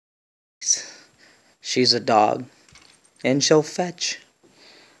She's a dog, and she'll fetch.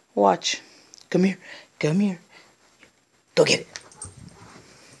 Watch. Come here. Come here. Go get it.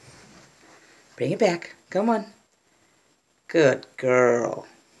 Bring it back. Come on. Good girl.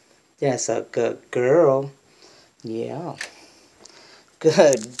 That's a good girl. Yeah.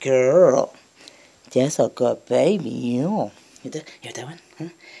 Good girl. That's a good baby. Yeah. You want that one? Huh?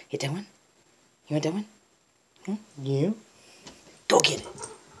 You want that one? You want that one? Huh? Yeah. Go get it.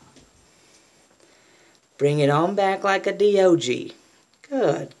 Bring it on back like a DOG.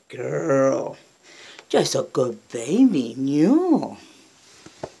 Good girl. Just a good baby. Yeah.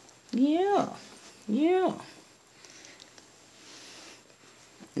 Yeah. Yeah.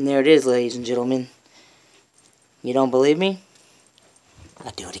 And there it is, ladies and gentlemen. You don't believe me?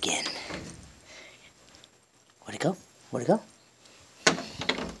 I'll do it again. Where'd it go? Where'd it go?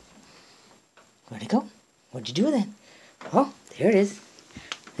 Where'd it go? What'd you do with it? Oh, there it is.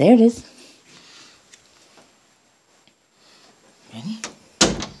 There it is. Ready?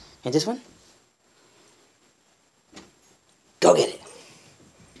 And this one? Go get it.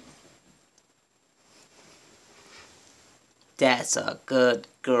 That's a good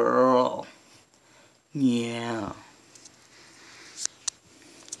girl. Yeah.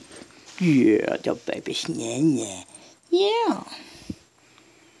 Yeah, the baby's yeah. Yeah.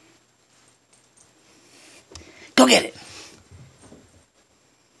 Go get it.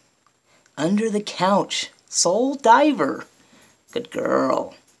 Under the couch. Soul diver. Good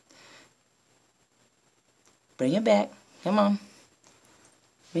girl. Bring it back. Come on.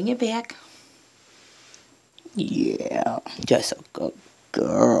 Bring it back. Yeah. Just a good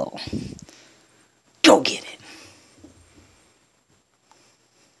girl. Go get it.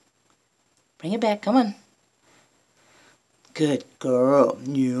 Bring it back. Come on. Good girl.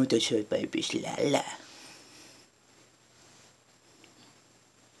 You, that's your baby's Lala.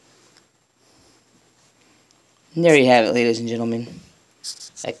 And there you have it, ladies and gentlemen.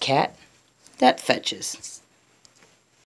 A cat that fetches.